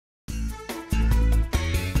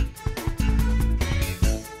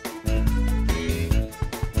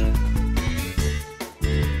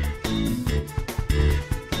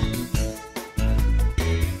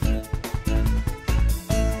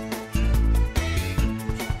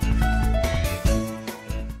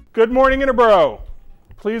Good morning, Interboro.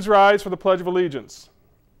 Please rise for the Pledge of Allegiance.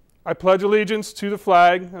 I pledge allegiance to the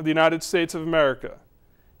flag of the United States of America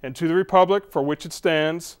and to the republic for which it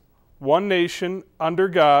stands, one nation, under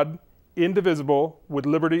God, indivisible, with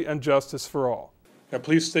liberty and justice for all. Now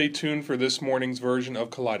please stay tuned for this morning's version of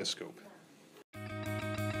Kaleidoscope.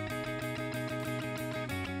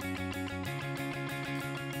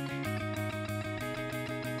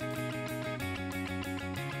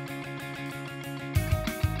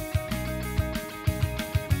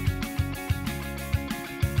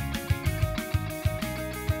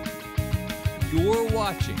 You're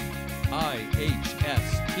watching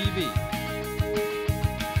IHS TV.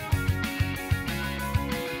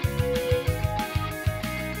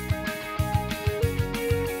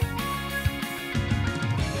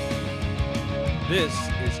 This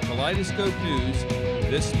is Kaleidoscope News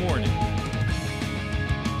this morning.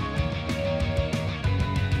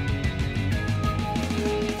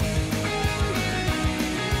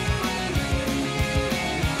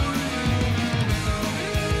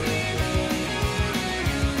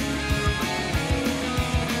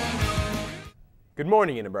 Good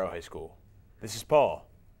morning, Interboro High School. This is Paul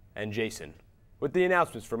and Jason with the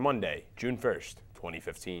announcements for Monday, June 1st,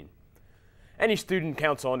 2015. Any student,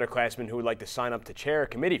 council, underclassmen who would like to sign up to chair a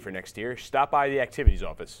committee for next year, stop by the activities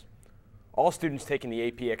office. All students taking the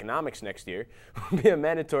AP Economics next year will be a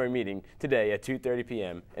mandatory meeting today at 2:30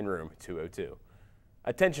 p.m. in room 202.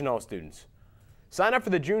 Attention all students. Sign up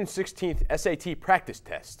for the June 16th SAT practice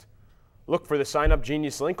test. Look for the Sign Up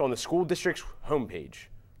Genius link on the school district's homepage.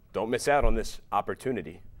 Don't miss out on this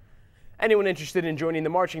opportunity. Anyone interested in joining the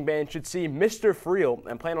marching band should see Mr. Friel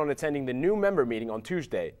and plan on attending the new member meeting on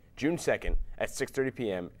Tuesday, June 2nd at 6:30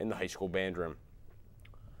 p.m. in the high school band room.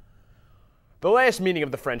 The last meeting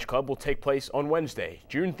of the French Club will take place on Wednesday,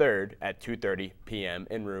 June 3rd at 2:30 p.m.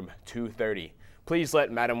 in room 230. Please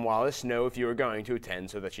let Madam Wallace know if you are going to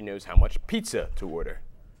attend so that she knows how much pizza to order.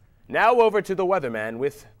 Now over to the weatherman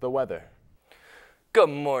with the weather. Good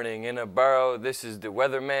morning, Interboro. This is the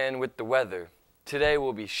weatherman with the weather. Today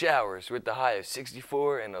will be showers with the high of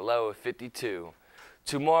 64 and a low of 52.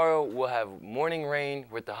 Tomorrow we'll have morning rain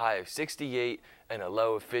with the high of 68 and a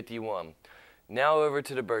low of 51. Now over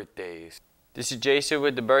to the birthdays. This is Jason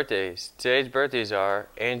with the birthdays. Today's birthdays are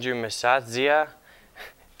Andrew Masatzia,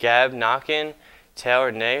 Gab Knockin,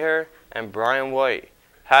 Taylor Naher, and Brian White.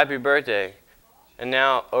 Happy birthday. And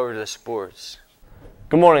now over to the sports.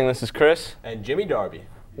 Good morning, this is Chris And Jimmy Darby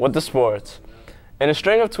with the sports. In a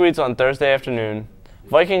string of tweets on Thursday afternoon,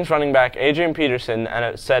 Vikings running back Adrian Peterson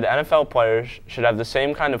said NFL players should have the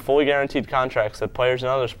same kind of fully guaranteed contracts that players in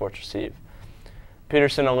other sports receive.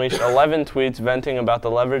 Peterson unleashed 11 tweets venting about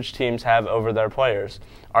the leverage teams have over their players,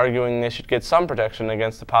 arguing they should get some protection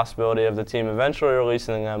against the possibility of the team eventually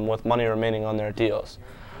releasing them with money remaining on their deals.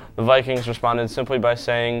 The Vikings responded simply by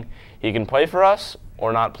saying, "He can play for us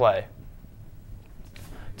or not play."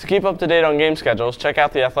 To keep up to date on game schedules, check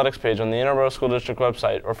out the athletics page on the Interboro School District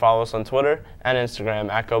website or follow us on Twitter and Instagram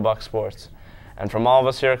at GoBuckSports. And from all of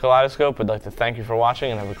us here at Kaleidoscope, we'd like to thank you for watching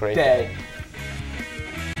and have a great day.